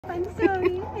I'm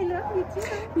sorry. I love you too.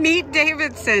 Meet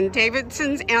Davidson.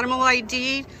 Davidson's animal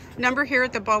ID number here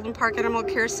at the Baldwin Park Animal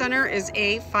Care Center is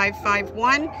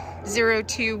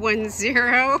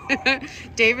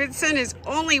A5510210. Davidson is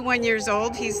only 1 year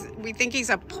old. We think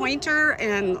he's a Pointer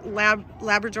and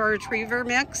Labrador Retriever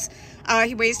mix.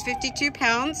 He weighs 52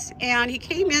 pounds, and he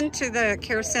came into the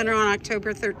care center on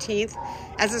October 13th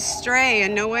as a stray,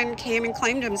 and no one came and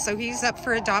claimed him, so he's up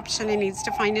for adoption and needs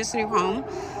to find his new home.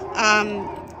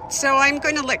 So I'm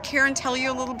going to let Karen tell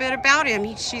you a little bit about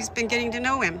him. She's been getting to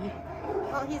know him.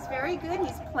 Well, he's very good.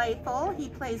 He's playful. He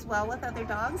plays well with other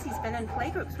dogs. He's been in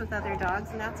playgroups with other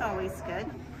dogs, and that's always good.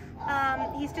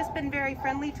 He's just been very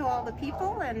friendly to all the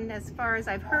people, and as far as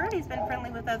I've heard, he's been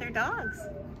friendly with other dogs.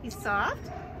 He's soft.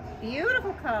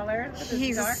 Beautiful color.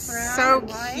 He's dark brown so and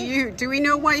cute. Do we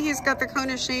know why he's got the cone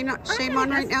of shame on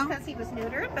right now? Because he was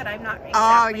neutered, but I'm not exactly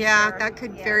Oh yeah, sure. that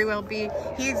could very well be.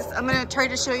 I'm going to try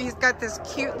to show you. He's got this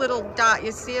cute little dot.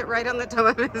 You see it right on the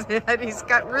top of his head. He's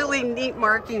got really neat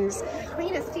markings. The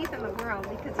cleanest teeth in the world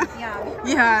because he's young.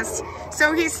 Yes.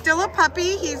 So he's still a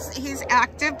puppy. He's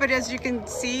active, but as you can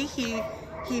see, he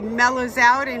mellows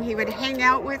out and he would hang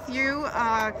out with you.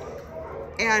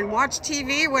 And watch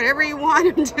TV, whatever you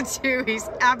want him to do. He's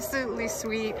absolutely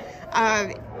sweet.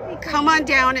 Come on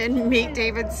down and meet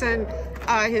Davidson.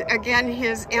 Again,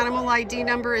 his animal ID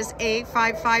number is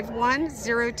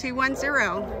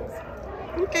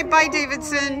A5510210. Okay, bye,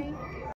 Davidson.